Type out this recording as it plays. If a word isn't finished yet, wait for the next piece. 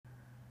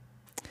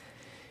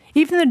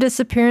Even the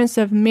disappearance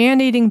of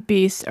man-eating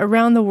beasts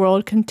around the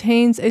world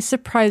contains a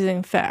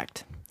surprising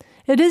fact.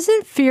 It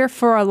isn't fear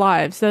for our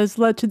lives that has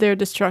led to their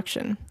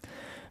destruction.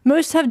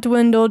 Most have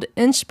dwindled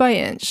inch by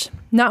inch,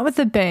 not with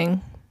a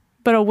bang,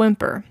 but a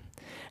whimper.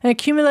 An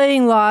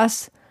accumulating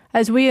loss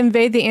as we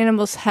invade the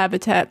animal's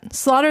habitat,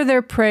 slaughter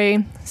their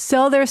prey,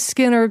 sell their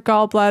skin or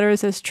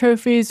gallbladders as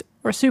trophies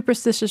or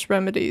superstitious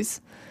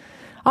remedies.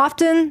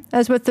 Often,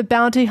 as with the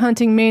bounty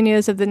hunting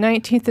manias of the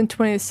 19th and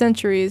 20th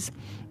centuries,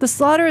 the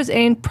slaughter is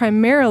aimed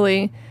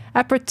primarily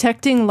at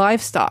protecting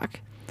livestock.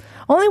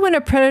 Only when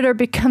a predator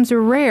becomes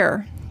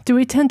rare do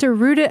we tend to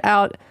root it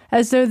out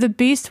as though the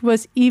beast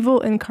was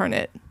evil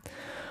incarnate.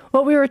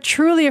 What we are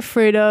truly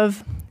afraid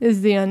of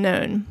is the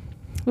unknown.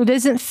 It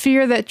isn't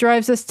fear that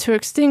drives us to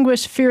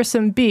extinguish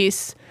fearsome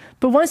beasts,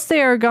 but once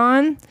they are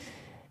gone,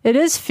 it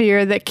is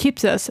fear that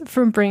keeps us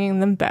from bringing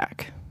them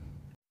back.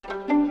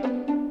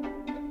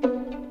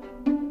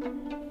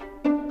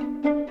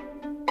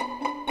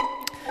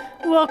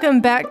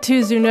 Welcome back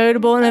to Zoo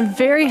Notable and a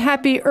very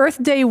happy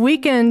Earth Day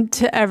weekend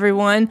to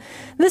everyone.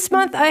 This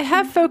month I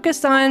have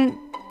focused on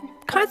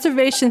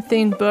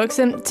conservation-themed books,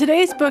 and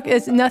today's book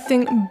is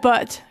nothing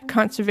but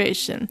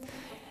conservation.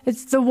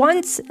 It's The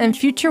Once and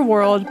Future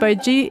World by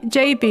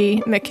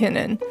J.B.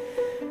 Mackinnon.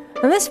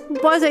 And this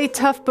was a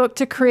tough book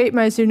to create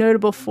my Zoo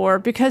Notable for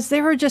because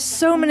there were just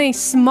so many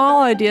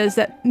small ideas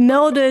that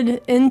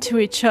melded into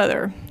each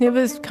other. It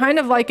was kind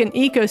of like an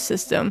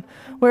ecosystem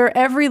where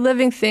every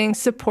living thing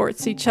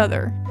supports each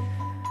other.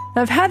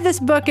 I've had this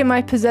book in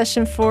my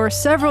possession for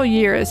several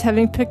years,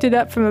 having picked it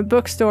up from a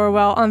bookstore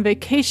while on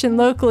vacation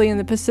locally in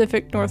the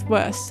Pacific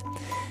Northwest.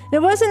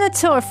 It wasn't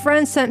until a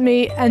friend sent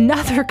me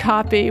another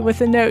copy with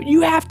a note,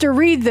 "You have to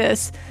read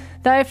this,"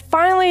 that I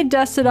finally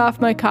dusted off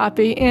my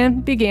copy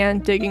and began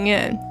digging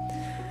in.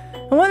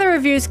 And one of the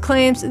reviews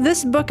claims,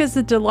 "This book is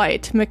a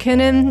delight.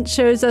 Mackinnon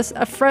shows us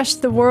afresh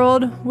the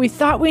world we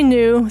thought we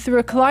knew through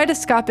a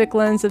kaleidoscopic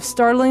lens of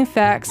startling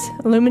facts,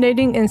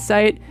 illuminating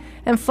insight,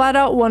 and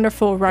flat-out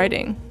wonderful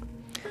writing."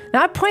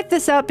 Now I point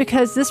this out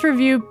because this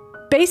review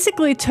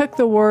basically took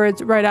the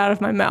words right out of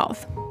my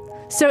mouth.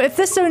 So if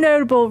this So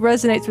Notable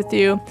resonates with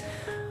you,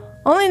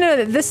 only know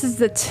that this is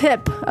the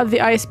tip of the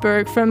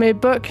iceberg from a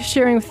book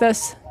sharing with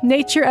us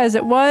nature as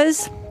it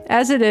was,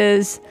 as it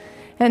is,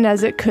 and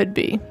as it could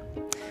be.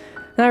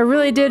 And I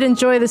really did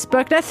enjoy this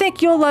book, and I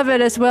think you'll love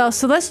it as well.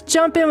 So let's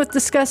jump in with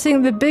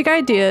discussing the big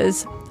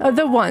ideas of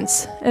the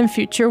once and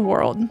future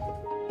world.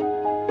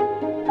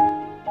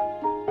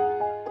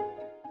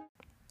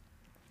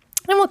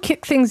 And we'll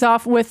kick things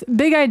off with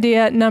big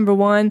idea number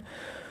one.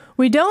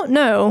 We don't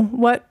know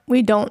what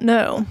we don't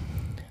know.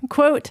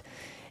 Quote,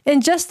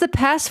 "In just the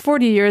past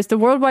 40 years, the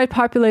worldwide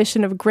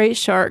population of great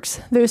sharks,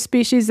 those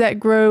species that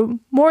grow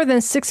more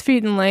than 6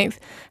 feet in length,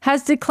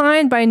 has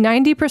declined by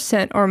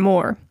 90% or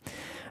more.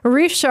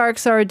 Reef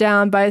sharks are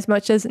down by as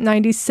much as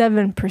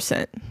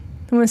 97%.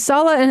 When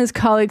Sala and his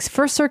colleagues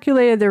first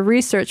circulated their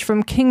research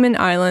from Kingman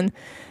Island,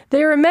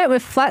 they were met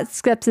with flat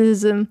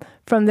skepticism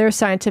from their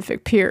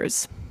scientific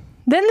peers.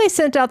 Then they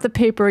sent out the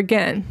paper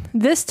again,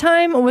 this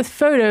time with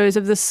photos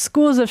of the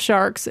schools of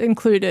sharks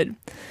included.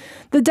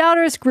 The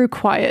doubters grew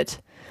quiet.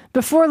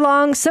 Before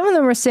long, some of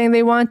them were saying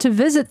they wanted to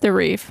visit the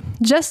reef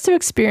just to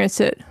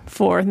experience it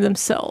for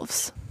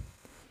themselves."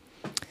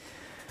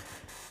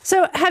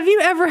 So have you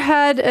ever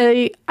had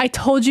a "I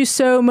told you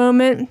so"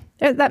 moment?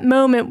 That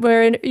moment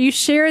where you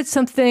shared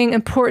something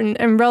important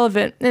and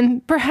relevant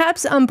and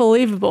perhaps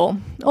unbelievable,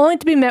 only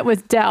to be met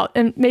with doubt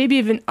and maybe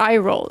even eye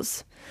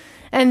rolls.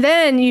 And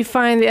then you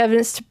find the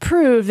evidence to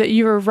prove that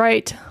you were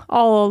right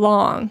all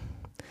along.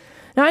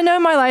 Now, I know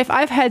in my life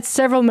I've had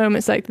several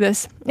moments like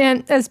this,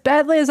 and as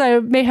badly as I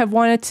may have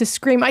wanted to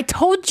scream, "I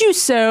told you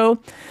so,"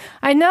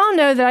 I now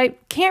know that I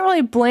can't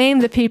really blame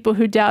the people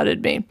who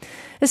doubted me,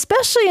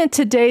 especially in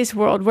today's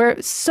world where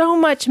so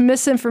much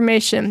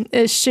misinformation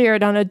is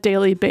shared on a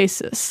daily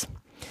basis.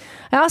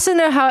 I also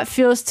know how it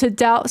feels to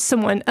doubt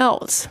someone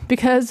else,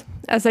 because,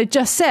 as I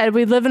just said,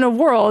 we live in a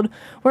world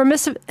where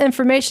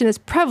misinformation is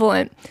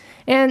prevalent,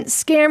 and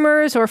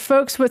scammers or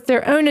folks with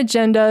their own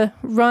agenda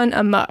run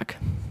amok.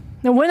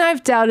 Now, when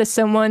I've doubted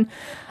someone,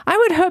 I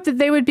would hope that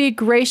they would be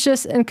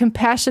gracious and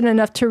compassionate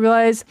enough to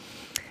realize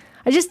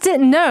I just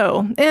didn't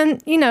know.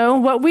 And,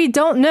 what we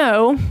don't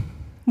know,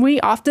 we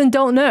often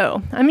don't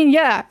know. I mean,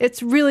 yeah,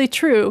 it's really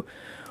true.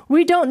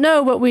 We don't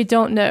know what we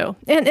don't know.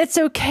 And it's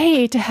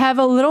okay to have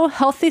a little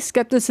healthy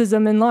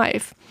skepticism in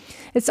life.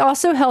 It's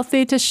also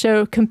healthy to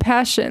show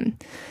compassion.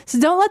 So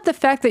don't let the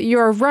fact that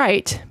you're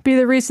right be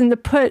the reason to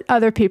put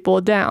other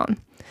people down.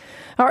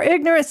 Our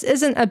ignorance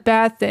isn't a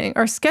bad thing.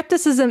 Our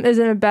skepticism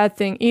isn't a bad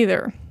thing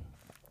either.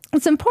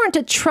 It's important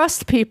to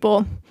trust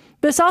people,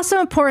 but it's also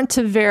important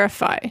to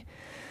verify.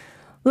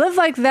 Live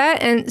like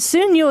that, and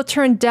soon you will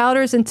turn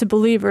doubters into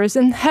believers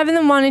and having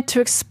them wanting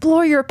to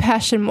explore your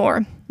passion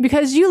more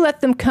because you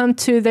let them come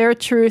to their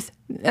truth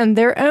in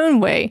their own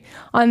way,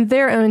 on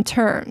their own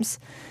terms.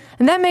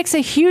 And that makes a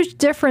huge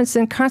difference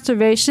in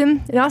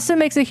conservation. It also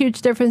makes a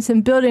huge difference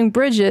in building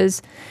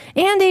bridges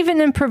and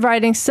even in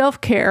providing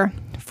self-care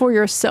for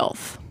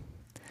yourself.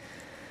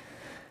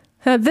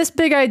 This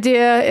big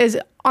idea is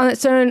on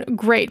its own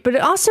great, but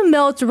it also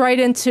melds right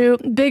into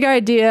big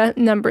idea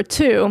number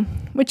 2,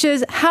 which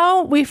is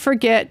how we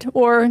forget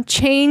or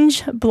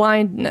change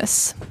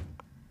blindness.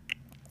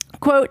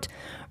 Quote,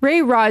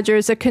 Ray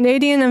Rogers, a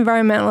Canadian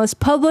environmentalist,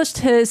 published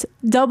his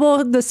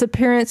double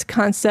disappearance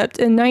concept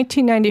in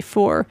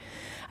 1994,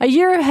 a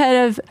year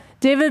ahead of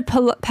David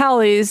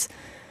Pauli's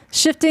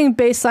shifting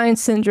baseline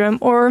syndrome,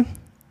 or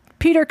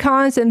Peter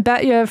Kahn's and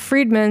Batya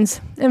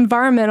Friedman's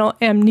environmental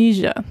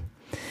amnesia.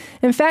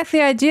 In fact,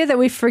 the idea that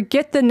we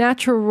forget the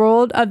natural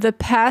world of the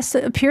past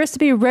appears to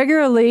be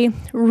regularly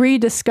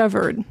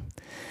rediscovered.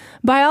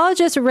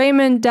 Biologist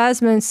Raymond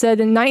Dasman said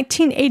in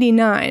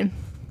 1989,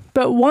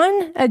 but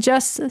one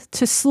adjusts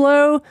to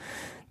slow,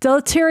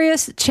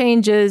 deleterious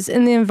changes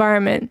in the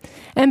environment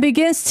and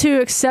begins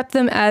to accept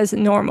them as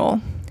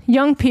normal.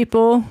 Young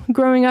people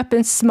growing up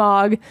in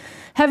smog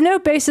have no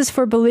basis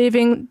for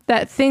believing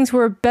that things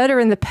were better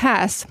in the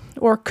past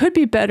or could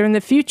be better in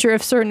the future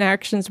if certain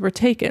actions were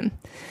taken.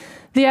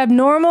 The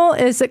abnormal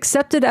is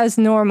accepted as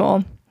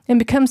normal and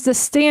becomes the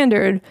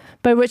standard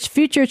by which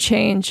future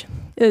change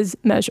is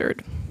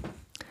measured.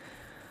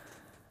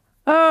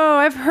 Oh,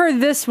 I've heard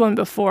this one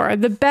before,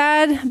 the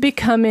bad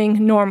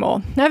becoming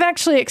normal. I've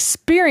actually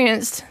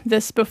experienced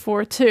this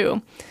before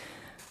too.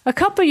 A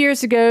couple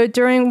years ago,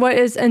 during what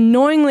is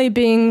annoyingly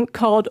being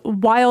called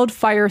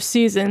wildfire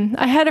season,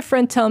 I had a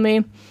friend tell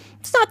me,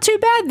 it's not too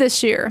bad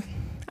this year.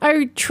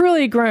 I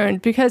truly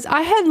groaned because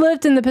I had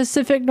lived in the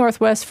Pacific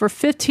Northwest for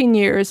 15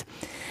 years,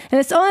 and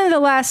it's only the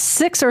last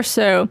 6 or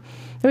so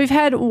that we've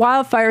had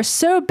wildfires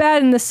so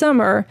bad in the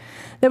summer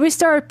that we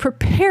started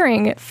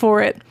preparing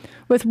for it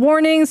with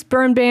warnings,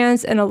 burn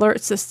bans, and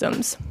alert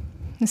systems.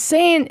 And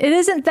saying it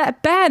isn't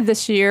that bad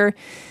this year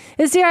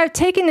is the idea of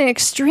taking an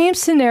extreme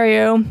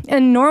scenario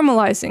and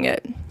normalizing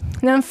it.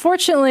 And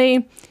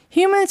unfortunately,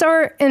 humans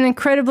are an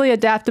incredibly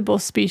adaptable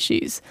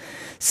species.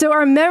 So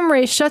our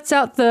memory shuts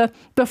out the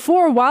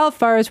before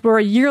wildfires were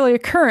a yearly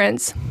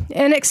occurrence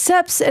and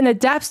accepts and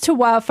adapts to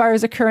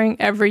wildfires occurring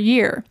every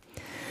year.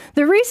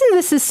 The reason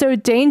this is so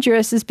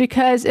dangerous is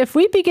because if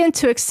we begin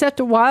to accept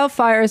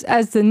wildfires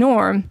as the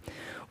norm,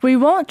 we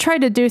won't try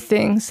to do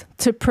things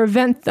to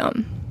prevent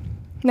them.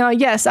 Now,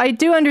 yes, I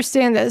do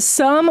understand that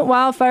some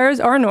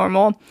wildfires are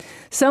normal.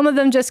 Some of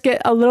them just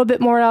get a little bit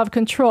more out of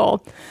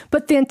control.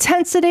 But the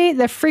intensity,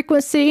 the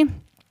frequency,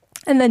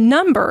 and the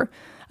number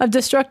of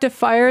destructive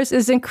fires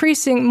is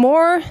increasing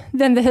more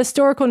than the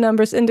historical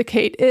numbers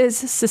indicate is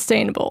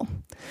sustainable.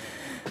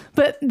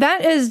 But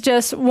that is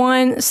just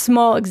one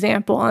small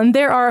example, and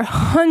there are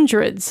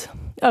hundreds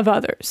of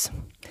others.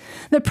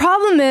 The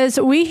problem is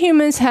we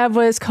humans have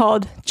what is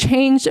called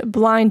change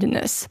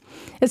blindness.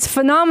 It's a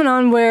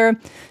phenomenon where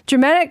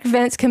dramatic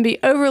events can be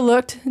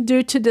overlooked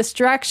due to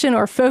distraction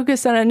or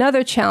focus on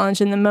another challenge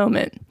in the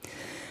moment.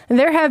 And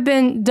there have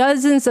been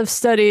dozens of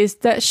studies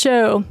that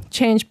show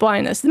change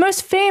blindness. The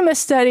most famous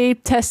study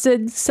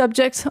tested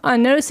subjects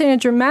on noticing a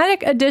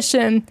dramatic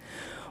addition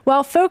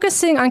while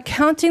focusing on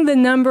counting the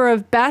number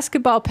of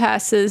basketball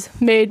passes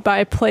made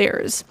by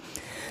players.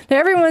 Now,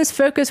 everyone's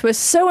focus was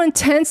so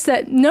intense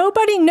that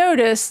nobody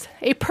noticed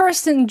a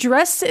person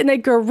dressed in a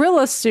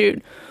gorilla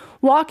suit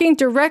walking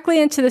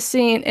directly into the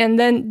scene and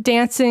then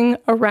dancing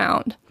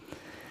around.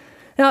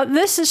 Now,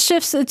 this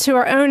shifts into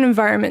our own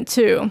environment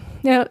too.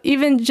 Now,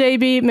 even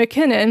J.B.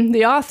 McKinnon,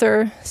 the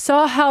author,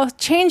 saw how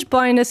change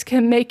blindness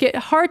can make it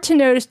hard to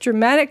notice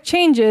dramatic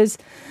changes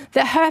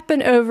that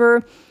happen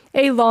over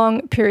a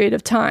long period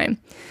of time.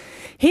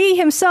 He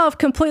himself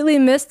completely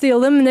missed the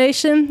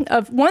elimination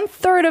of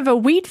 1/3 of a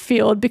wheat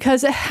field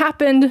because it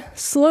happened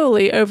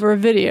slowly over a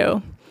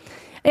video.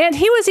 And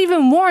he was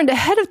even warned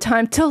ahead of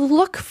time to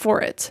look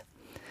for it.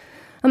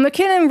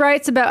 McKinnon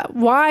writes about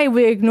why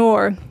we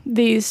ignore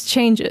these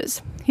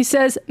changes. He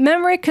says,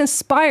 memory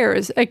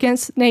conspires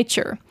against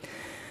nature.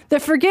 The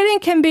forgetting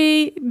can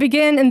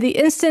begin in the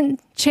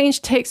instant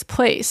change takes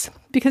place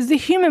because the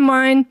human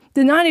mind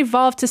did not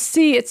evolve to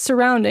see its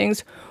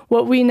surroundings,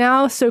 what we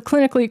now so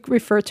clinically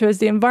refer to as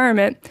the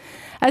environment,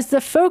 as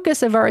the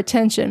focus of our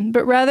attention,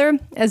 but rather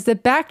as the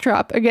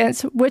backdrop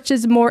against which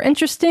is more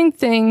interesting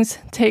things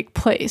take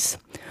place.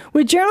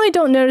 We generally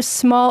don't notice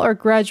small or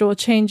gradual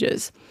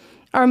changes.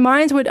 Our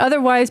minds would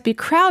otherwise be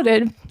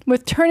crowded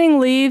with turning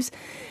leaves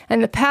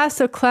and the paths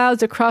of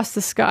clouds across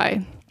the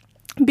sky.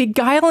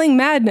 Beguiling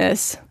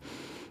madness,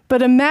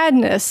 but a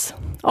madness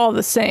all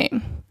the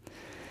same.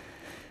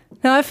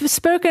 Now, I've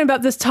spoken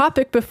about this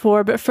topic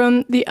before, but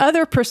from the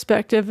other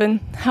perspective and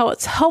how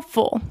it's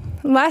helpful.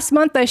 Last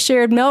month, I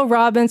shared Mel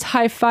Robbins'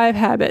 high five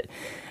habit,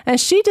 and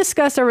she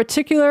discussed our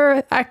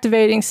reticular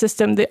activating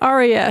system, the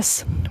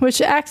RAS, which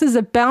acts as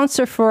a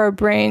bouncer for our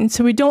brain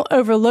so we don't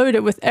overload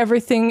it with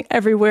everything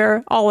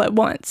everywhere all at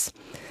once.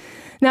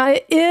 Now,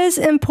 it is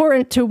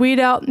important to weed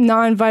out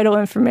non-vital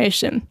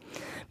information,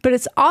 but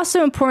it's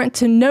also important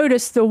to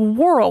notice the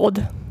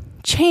world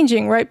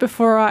changing right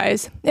before our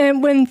eyes.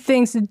 And when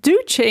things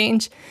do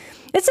change,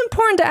 it's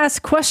important to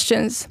ask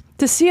questions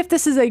to see if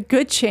this is a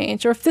good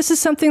change or if this is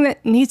something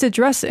that needs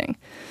addressing.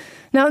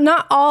 Now,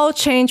 not all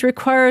change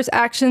requires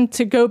action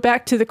to go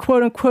back to the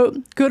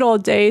quote-unquote good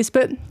old days,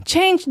 but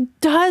change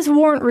does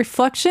warrant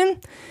reflection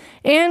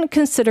and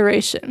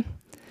consideration.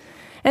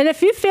 And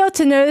if you fail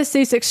to notice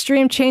these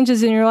extreme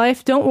changes in your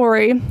life, don't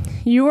worry,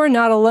 you are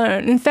not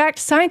alone. In fact,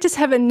 scientists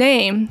have a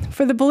name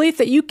for the belief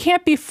that you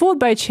can't be fooled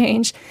by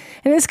change,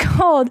 and it's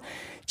called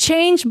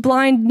change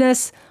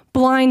blindness.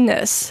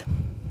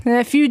 And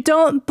if you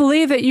don't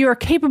believe that you are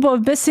capable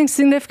of missing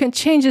significant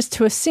changes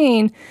to a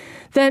scene,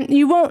 then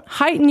you won't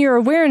heighten your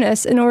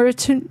awareness in order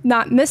to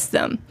not miss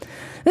them.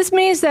 This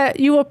means that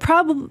you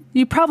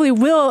probably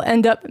will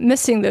end up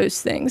missing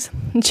those things.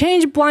 And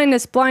change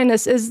blindness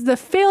is the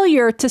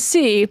failure to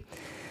see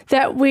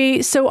that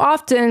we so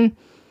often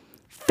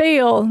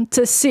fail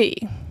to see.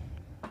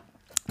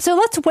 So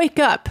let's wake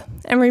up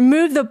and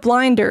remove the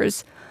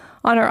blinders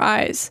on our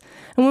eyes.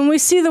 And when we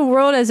see the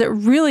world as it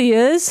really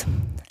is,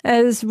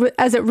 as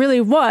it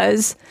really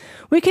was,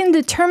 we can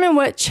determine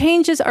what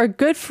changes are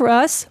good for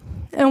us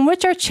and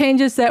which are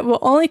changes that will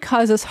only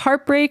cause us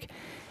heartbreak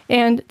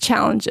and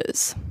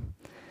challenges.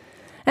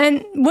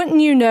 And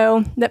wouldn't you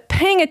know that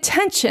paying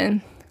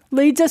attention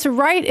leads us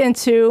right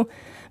into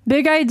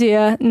big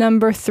idea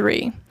number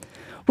 3.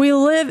 We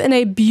live in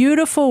a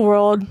beautiful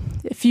world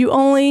if you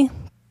only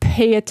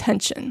pay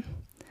attention.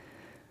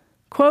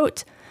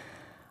 Quote,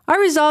 I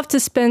resolved to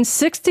spend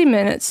 60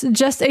 minutes,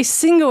 just a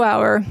single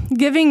hour,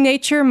 giving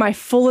nature my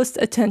fullest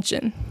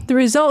attention. The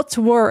results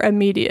were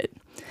immediate.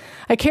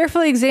 I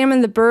carefully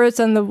examined the birds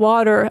on the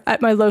water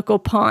at my local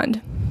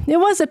pond. It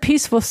was a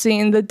peaceful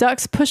scene, the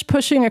ducks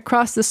pushing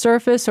across the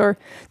surface or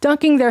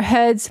dunking their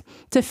heads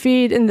to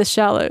feed in the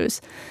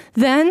shallows.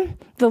 Then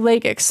the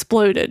lake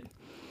exploded.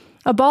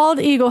 A bald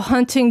eagle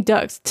hunting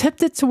ducks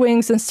tipped its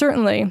wings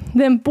uncertainly,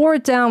 then bore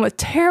down with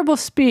terrible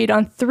speed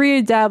on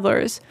 3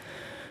 dabblers,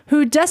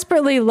 who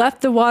desperately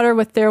left the water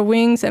with their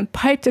wings and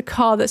piped a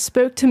call that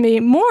spoke to me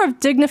more of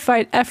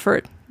dignified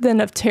effort than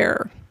of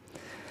terror.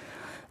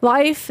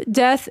 Life,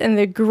 death, and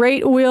the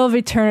great wheel of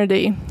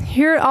eternity.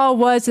 Here it all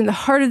was in the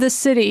heart of the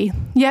city,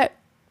 yet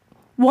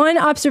one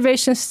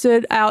observation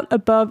stood out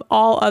above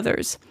all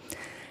others.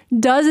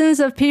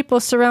 Dozens of people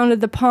surrounded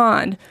the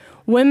pond,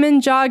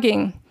 women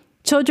jogging,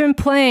 children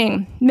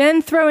playing,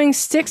 men throwing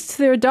sticks to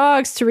their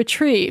dogs to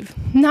retrieve.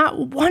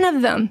 Not one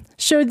of them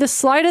showed the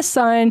slightest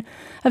sign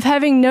of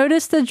having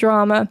noticed the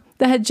drama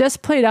that had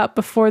just played out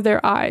before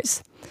their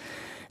eyes.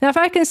 Now, if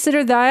I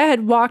consider that I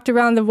had walked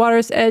around the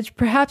water's edge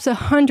perhaps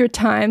 100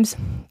 times,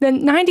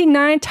 then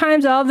 99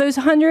 times out of those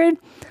 100,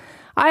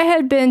 I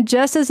had been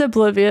just as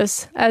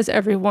oblivious as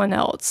everyone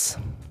else.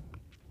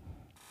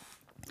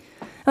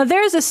 Now,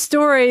 there's a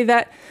story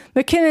that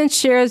McKinnon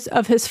shares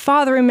of his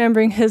father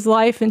remembering his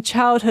life and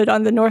childhood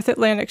on the North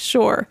Atlantic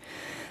shore.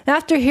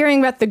 After hearing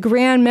about the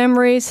grand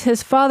memories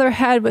his father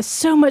had with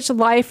so much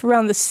life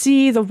around the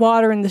sea, the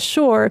water, and the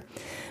shore,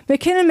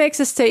 McKinnon makes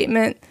a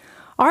statement,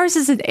 ours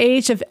is an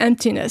age of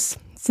emptiness.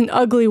 It's an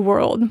ugly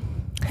world.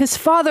 His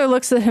father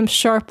looks at him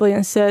sharply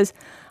and says,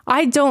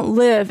 I don't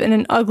live in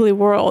an ugly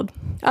world.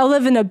 I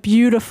live in a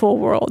beautiful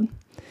world.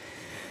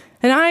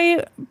 And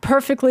I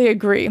perfectly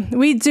agree.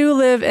 We do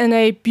live in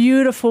a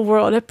beautiful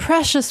world, a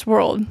precious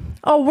world,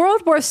 a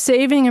world worth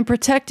saving and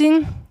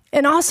protecting,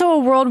 and also a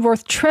world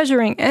worth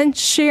treasuring and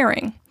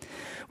sharing.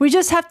 We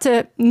just have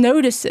to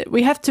notice it.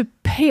 We have to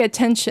pay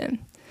attention.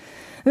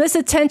 And this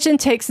attention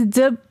takes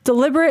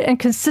deliberate and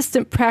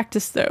consistent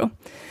practice, though.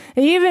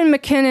 And even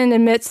McKinnon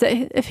admits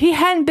that if he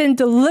hadn't been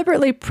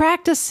deliberately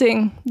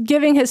practicing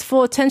giving his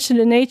full attention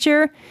to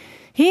nature,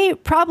 he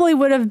probably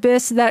would have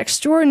missed that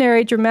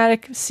extraordinary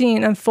dramatic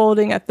scene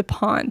unfolding at the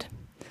pond.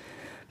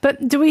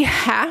 But do we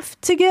have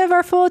to give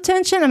our full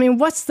attention? I mean,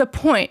 what's the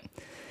point?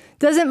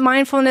 Doesn't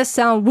mindfulness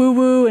sound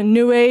woo-woo and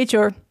new age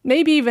or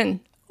maybe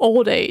even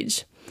old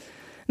age?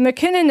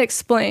 McKinnon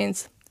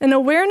explains, an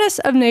awareness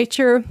of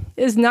nature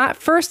is not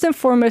first and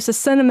foremost a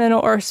sentimental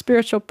or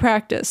spiritual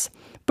practice,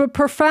 but a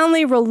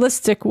profoundly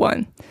realistic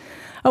one,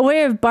 a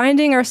way of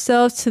binding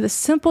ourselves to the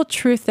simple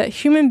truth that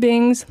human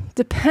beings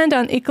depend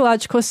on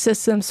ecological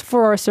systems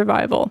for our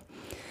survival.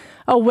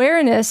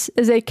 Awareness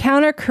is a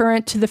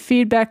countercurrent to the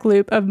feedback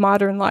loop of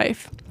modern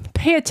life.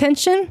 Pay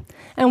attention,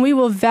 and we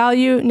will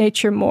value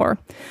nature more.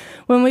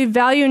 When we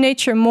value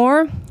nature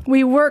more,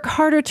 we work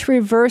harder to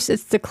reverse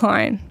its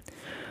decline.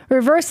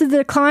 Reverse the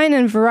decline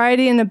in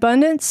variety and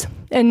abundance,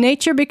 and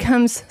nature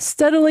becomes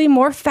steadily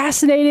more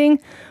fascinating,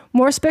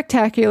 more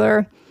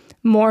spectacular,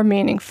 more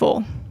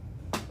meaningful.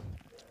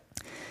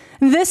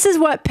 This is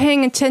what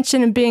paying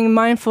attention and being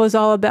mindful is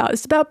all about.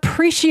 It's about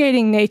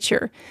appreciating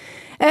nature.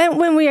 And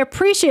when we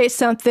appreciate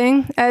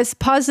something, as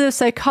positive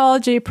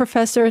psychology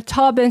professor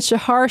Tal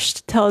Ben-Shahar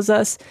tells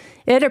us,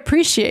 it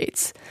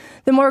appreciates.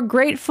 The more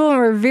grateful and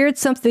revered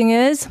something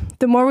is,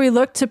 the more we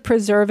look to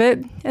preserve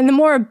it, and the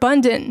more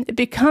abundant it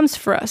becomes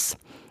for us.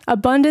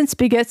 Abundance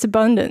begets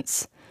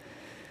abundance.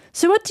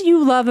 So what do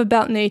you love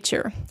about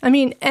nature? I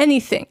mean,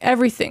 anything,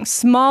 everything,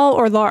 small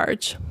or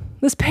large.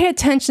 Let's pay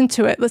attention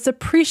to it. Let's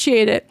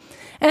appreciate it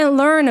and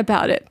learn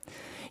about it.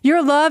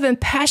 Your love and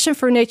passion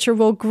for nature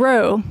will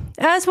grow,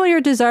 as will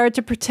your desire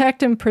to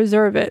protect and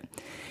preserve it.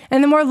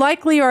 and the more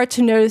likely you are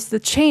to notice the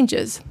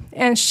changes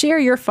and share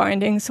your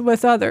findings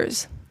with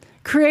others,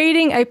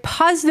 creating a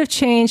positive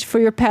change for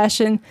your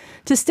passion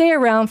to stay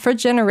around for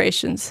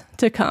generations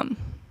to come.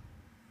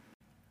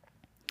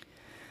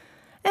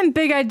 And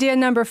big idea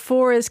number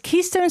 4 is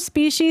keystone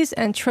species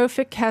and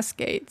trophic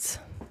cascades.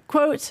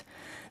 Quote,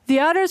 "The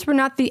otters were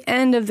not the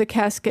end of the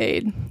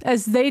cascade.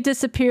 As they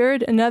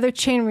disappeared, another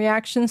chain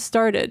reaction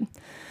started.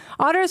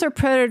 Otters are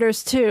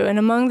predators too, and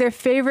among their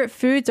favorite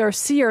foods are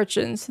sea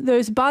urchins,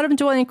 those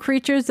bottom-dwelling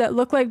creatures that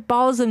look like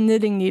balls of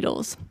knitting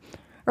needles.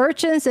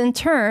 Urchins, in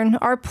turn,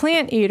 are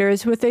plant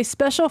eaters with a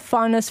special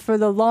fondness for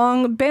the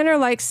long,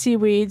 banner-like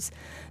seaweeds.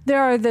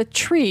 There are the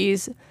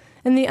trees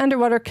in the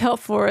underwater kelp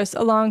forest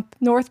along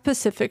North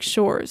Pacific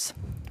shores.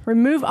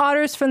 Remove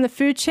otters from the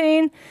food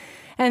chain,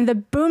 and the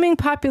booming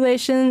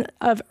population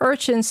of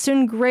urchins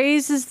soon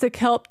grazes the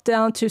kelp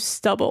down to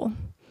stubble.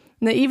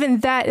 Now, even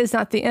that is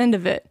not the end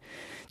of it.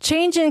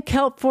 Change in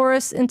kelp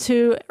forests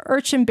into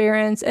urchin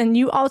barrens, and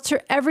you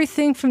alter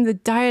everything from the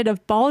diet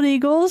of bald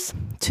eagles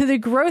to the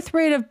growth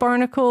rate of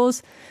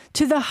barnacles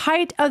to the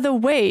height of the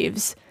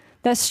waves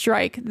that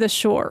strike the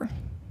shore."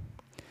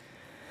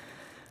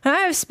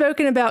 I have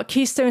spoken about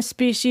keystone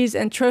species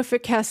and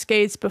trophic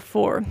cascades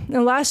before.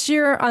 And last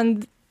year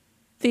on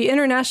the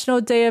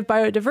International Day of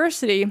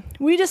Biodiversity,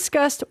 we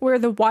discussed where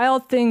the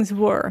wild things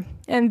were.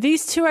 And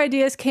these two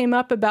ideas came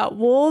up about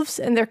wolves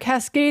and their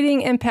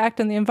cascading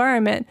impact on the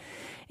environment.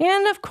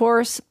 And of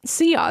course,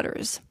 sea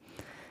otters.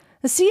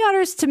 The sea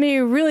otters to me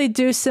really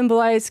do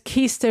symbolize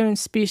keystone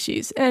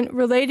species and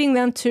relating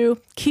them to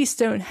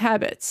keystone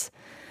habits.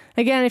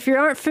 Again, if you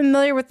aren't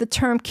familiar with the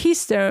term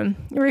keystone,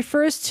 it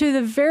refers to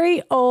the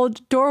very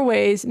old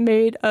doorways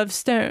made of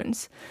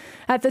stones.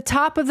 At the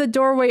top of the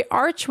doorway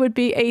arch would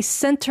be a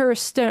center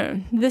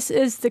stone. This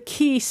is the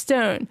key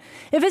stone.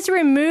 If it's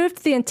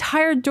removed, the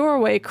entire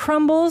doorway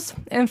crumbles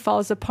and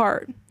falls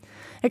apart.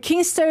 A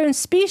keystone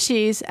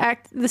species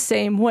act the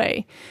same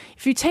way.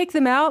 If you take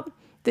them out,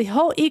 the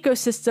whole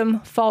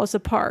ecosystem falls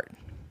apart.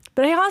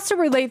 But I also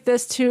relate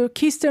this to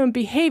keystone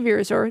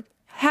behaviors or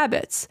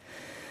habits.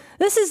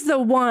 This is the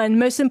one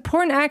most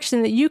important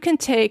action that you can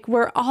take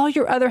where all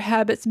your other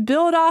habits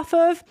build off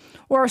of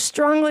or are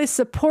strongly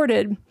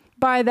supported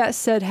by that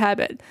said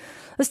habit.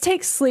 Let's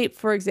take sleep,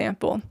 for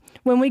example.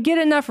 When we get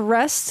enough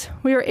rest,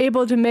 we are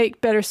able to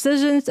make better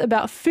decisions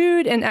about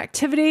food and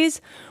activities.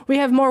 We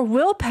have more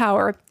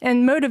willpower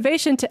and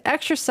motivation to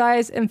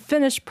exercise and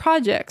finish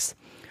projects.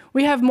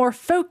 We have more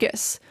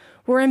focus.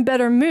 We're in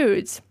better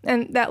moods.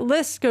 And that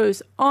list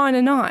goes on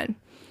and on.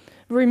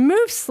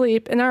 Remove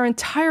sleep and our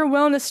entire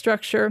wellness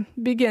structure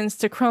begins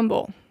to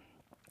crumble.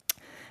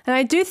 And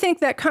I do think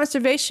that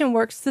conservation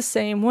works the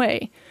same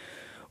way.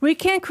 We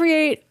can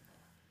create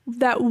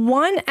that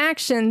one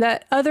action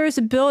that others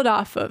build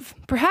off of.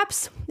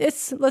 Perhaps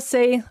it's, let's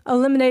say,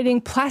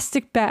 eliminating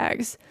plastic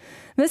bags.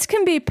 This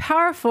can be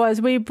powerful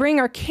as we bring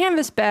our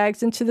canvas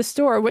bags into the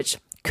store, which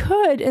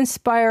could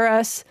inspire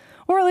us,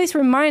 or at least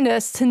remind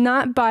us to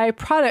not buy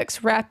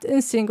products wrapped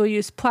in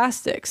single-use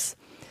plastics.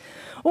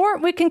 Or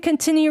we can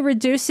continue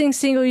reducing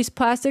single-use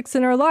plastics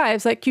in our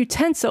lives, like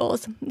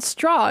utensils,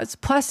 straws,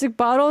 plastic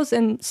bottles,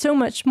 and so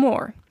much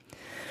more.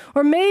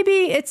 Or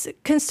maybe it's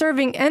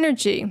conserving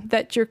energy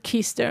that's your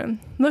keystone,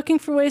 looking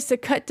for ways to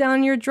cut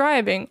down your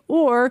driving,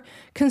 or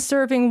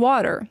conserving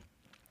water.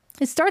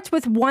 It starts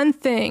with one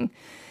thing,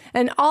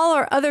 and all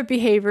our other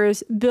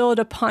behaviors build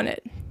upon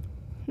it.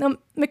 Now,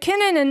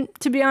 McKinnon and,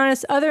 to be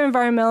honest, other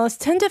environmentalists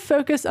tend to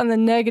focus on the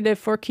negative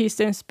for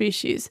keystone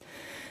species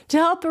to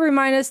help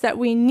remind us that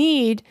we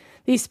need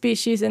these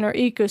species in our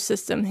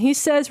ecosystem. He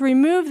says,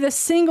 remove the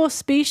single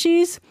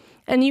species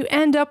and you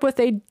end up with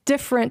a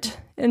different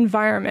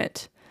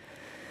environment.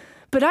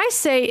 But I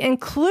say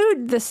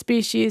include the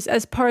species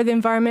as part of the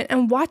environment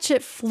and watch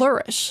it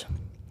flourish.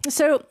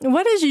 So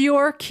what is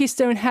your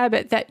keystone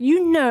habit that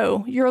you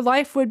know your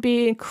life would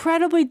be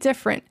incredibly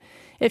different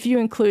if you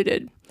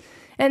included?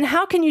 And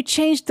how can you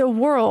change the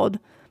world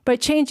by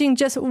changing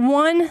just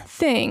one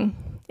thing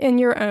in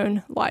your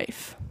own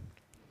life?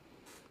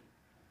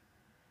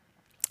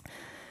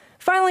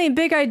 Finally,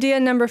 big idea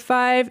number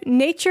 5,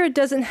 nature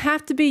doesn't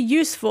have to be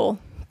useful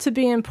to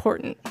be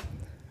important.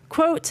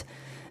 Quote,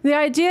 the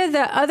idea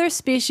that other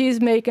species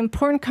make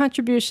important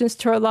contributions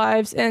to our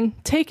lives and,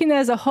 taken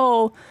as a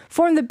whole,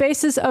 form the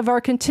basis of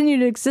our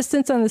continued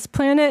existence on this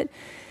planet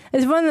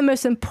is one of the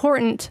most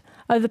important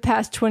of the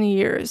past 20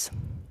 years.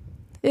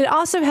 It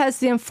also has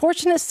the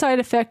unfortunate side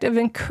effect of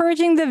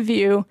encouraging the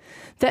view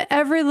that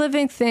every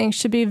living thing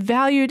should be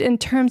valued in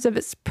terms of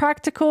its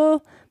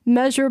practical,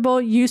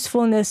 measurable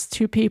usefulness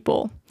to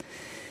people.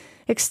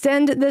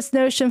 Extend this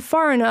notion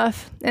far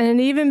enough, and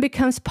it even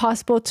becomes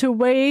possible to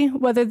weigh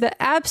whether the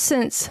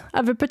absence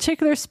of a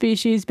particular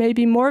species may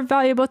be more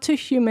valuable to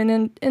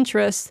human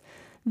interests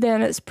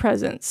than its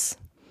presence.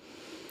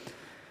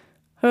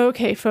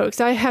 Okay,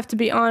 folks, I have to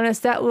be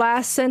honest, that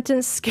last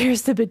sentence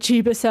scares the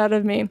bejeebus out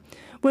of me.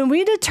 When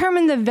we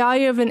determine the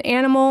value of an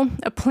animal,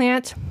 a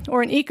plant,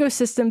 or an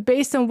ecosystem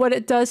based on what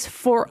it does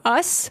for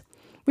us,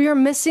 we are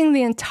missing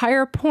the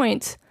entire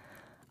point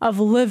of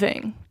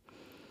living.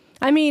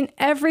 I mean,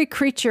 every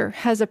creature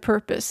has a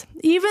purpose,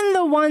 even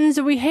the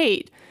ones we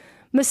hate.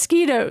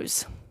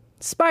 Mosquitoes,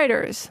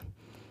 spiders.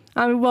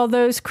 Well,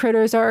 those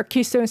critters are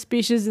keystone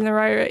species in the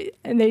right,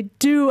 and they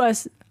do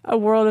us a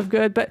world of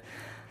good, but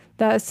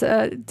that's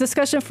a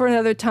discussion for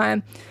another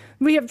time.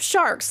 We have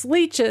sharks,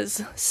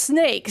 leeches,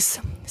 snakes,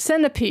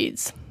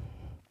 centipedes.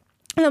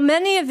 Now,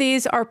 many of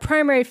these are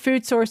primary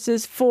food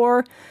sources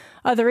for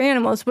other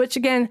animals, which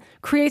again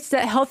creates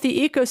that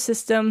healthy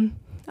ecosystem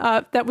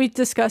that we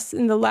discussed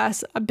in the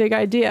last big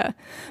idea.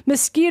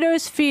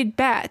 Mosquitoes feed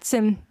bats,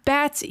 and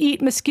bats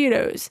eat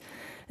mosquitoes.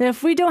 And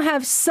if we don't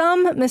have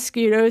some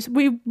mosquitoes,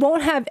 we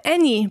won't have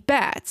any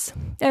bats.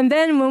 And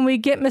then when we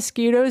get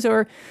mosquitoes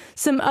or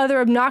some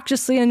other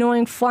obnoxiously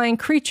annoying flying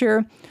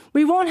creature,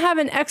 we won't have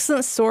an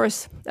excellent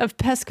source of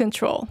pest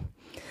control.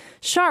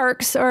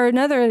 Sharks are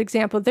another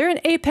example. They're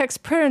an apex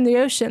predator in the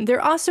ocean.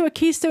 They're also a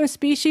keystone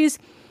species,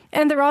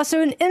 and they're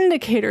also an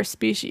indicator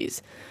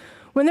species.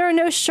 When there are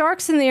no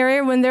sharks in the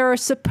area, when there are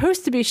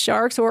supposed to be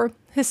sharks or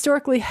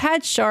historically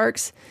had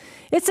sharks,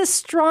 it's a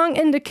strong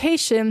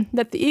indication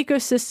that the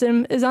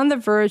ecosystem is on the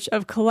verge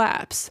of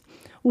collapse.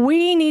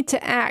 We need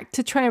to act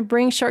to try and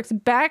bring sharks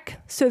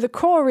back so the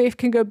coral reef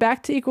can go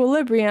back to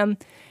equilibrium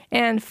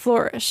and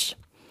flourish.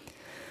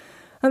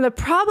 And the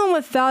problem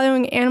with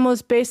valuing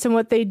animals based on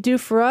what they do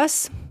for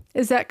us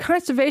is that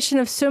conservation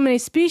of so many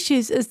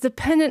species is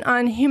dependent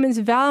on humans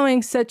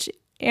valuing such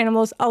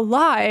animals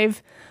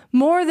alive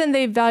more than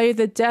they value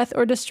the death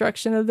or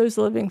destruction of those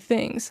living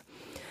things.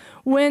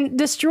 When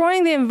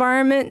destroying the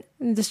environment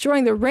and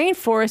destroying the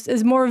rainforest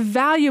is more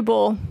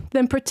valuable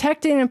than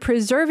protecting and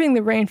preserving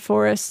the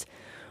rainforest,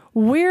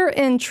 we're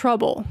in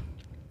trouble.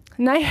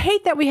 And I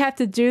hate that we have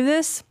to do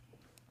this,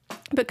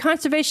 but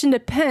conservation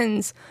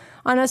depends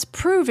on us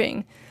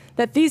proving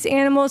that these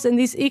animals and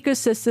these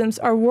ecosystems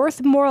are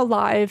worth more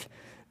alive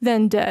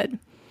than dead.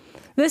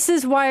 This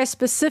is why I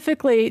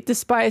specifically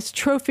despise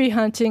trophy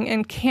hunting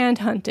and canned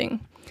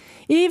hunting.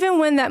 Even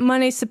when that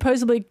money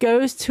supposedly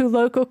goes to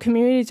local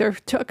communities or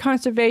to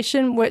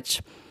conservation,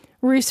 which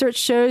research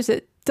shows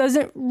it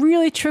doesn't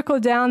really trickle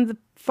down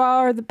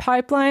the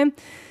pipeline,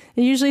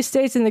 it usually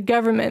stays in the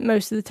government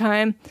most of the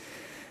time.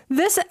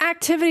 This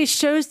activity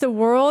shows the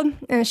world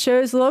and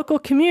shows local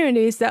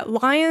communities that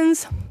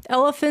lions,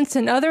 elephants,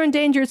 and other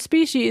endangered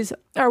species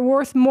are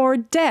worth more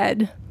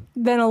dead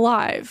than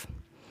alive.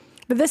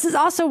 But this is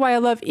also why I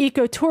love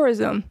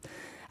ecotourism,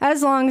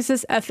 as long as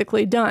it's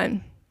ethically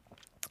done.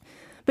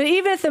 But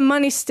even if the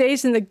money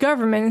stays in the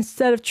government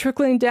instead of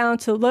trickling down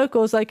to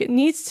locals like it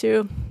needs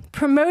to,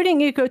 promoting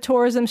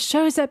ecotourism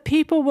shows that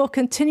people will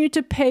continue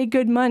to pay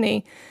good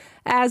money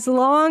as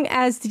long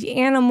as the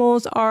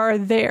animals are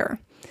there.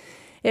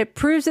 It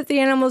proves that the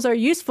animals are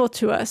useful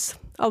to us,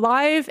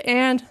 alive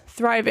and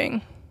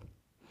thriving.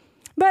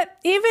 But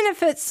even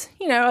if it's,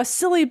 a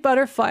silly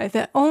butterfly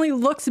that only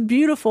looks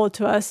beautiful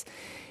to us,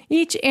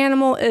 each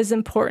animal is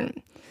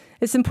important.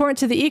 It's important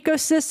to the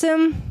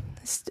ecosystem,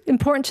 it's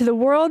important to the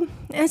world,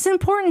 and it's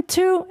important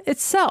to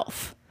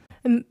itself.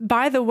 And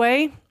by the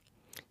way,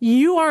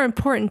 you are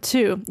important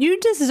too. You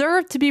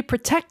deserve to be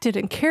protected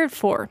and cared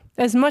for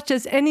as much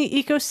as any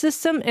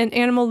ecosystem and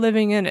animal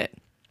living in it.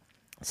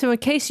 So in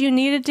case you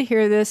needed to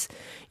hear this,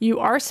 you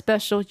are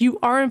special, you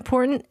are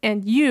important,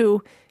 and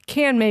you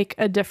can make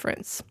a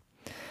difference.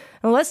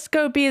 And let's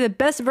go be the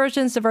best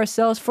versions of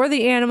ourselves for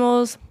the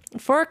animals,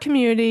 for our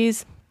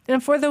communities,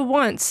 and for the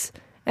once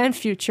and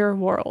future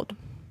world.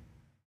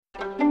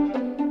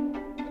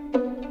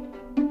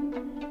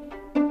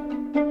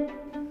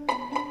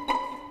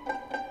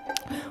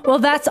 Well,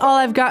 that's all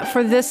I've got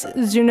for this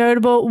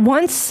Zoonotable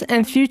Once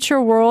and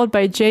Future World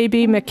by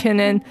J.B.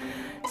 McKinnon.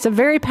 It's a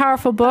very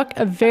powerful book,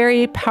 a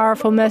very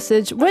powerful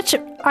message. Which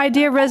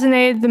idea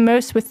resonated the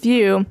most with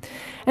you?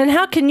 And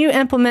how can you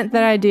implement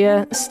that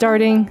idea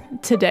starting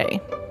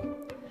today?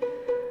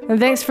 And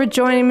thanks for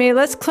joining me.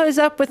 Let's close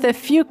up with a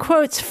few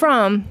quotes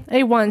from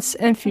A Once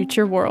and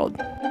Future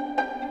World.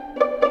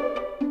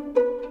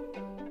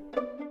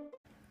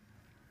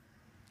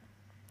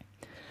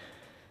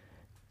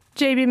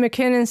 J.B.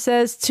 McKinnon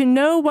says, "To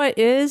know what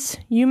is,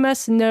 you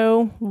must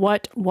know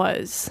what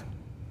was."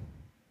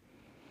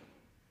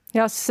 He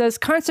also says,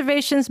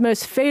 "Conservation's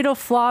most fatal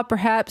flaw,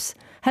 perhaps,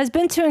 has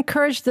been to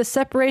encourage the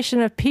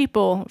separation of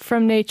people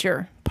from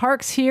nature.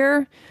 Parks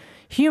here,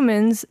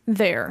 humans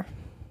there."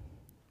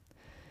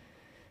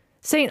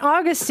 St.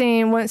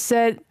 Augustine once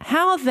said,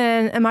 "How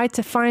then am I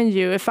to find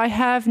you if I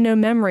have no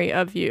memory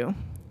of you?"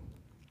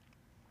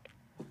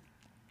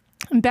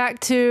 And back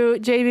to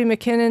J.B.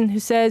 McKinnon, who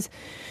says,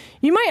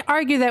 "You might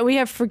argue that we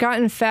have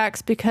forgotten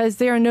facts because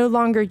they are no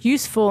longer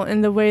useful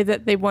in the way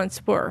that they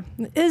once were.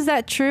 Is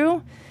that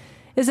true?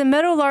 Is a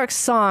meadowlark's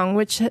song,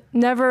 which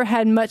never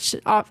had much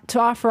to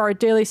offer our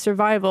daily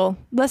survival,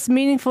 less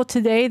meaningful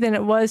today than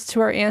it was to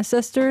our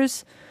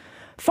ancestors?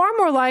 Far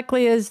more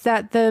likely is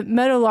that the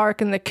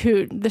meadowlark and the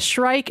coot, the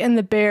shrike and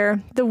the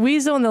bear, the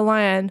weasel and the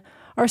lion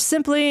are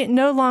simply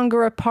no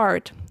longer a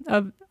part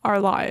of our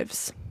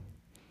lives."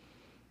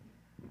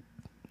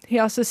 He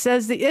also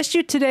says, "The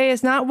issue today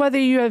is not whether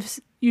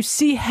you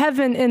see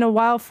heaven in a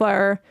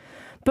wildflower,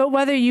 but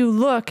whether you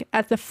look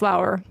at the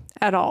flower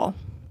at all.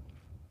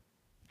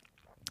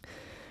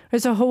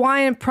 There's a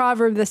Hawaiian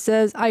proverb that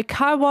says,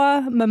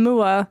 Aikawa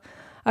mamua,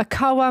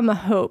 akawa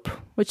mahope,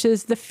 which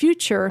is the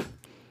future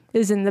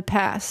is in the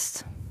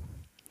past.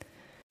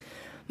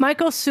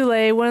 Michael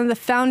Soule, one of the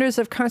founders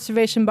of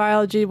conservation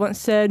biology, once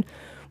said,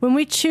 when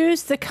we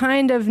choose the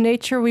kind of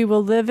nature we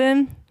will live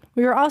in,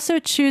 we are also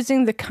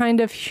choosing the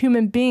kind of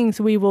human beings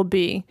we will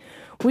be.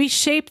 We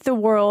shape the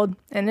world,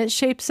 and it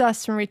shapes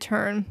us in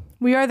return.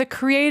 We are the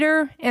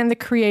creator and the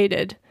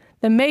created,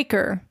 the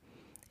maker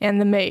and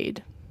the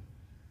made.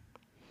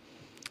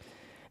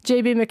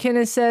 J.B.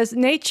 McKinnon says,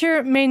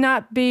 nature may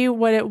not be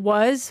what it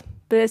was,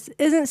 but it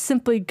isn't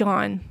simply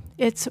gone.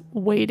 It's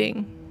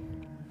waiting.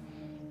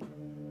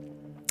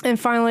 And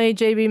finally,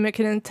 J.B.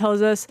 McKinnon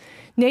tells us,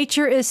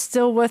 nature is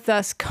still with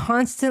us,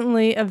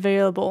 constantly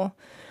available.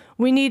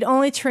 We need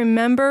only to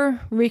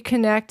remember,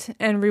 reconnect,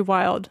 and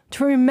rewild.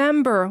 To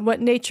remember what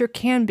nature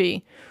can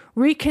be,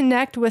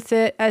 reconnect with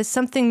it as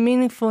something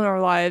meaningful in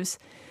our lives,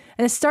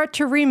 and start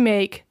to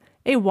remake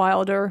a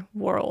wilder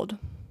world.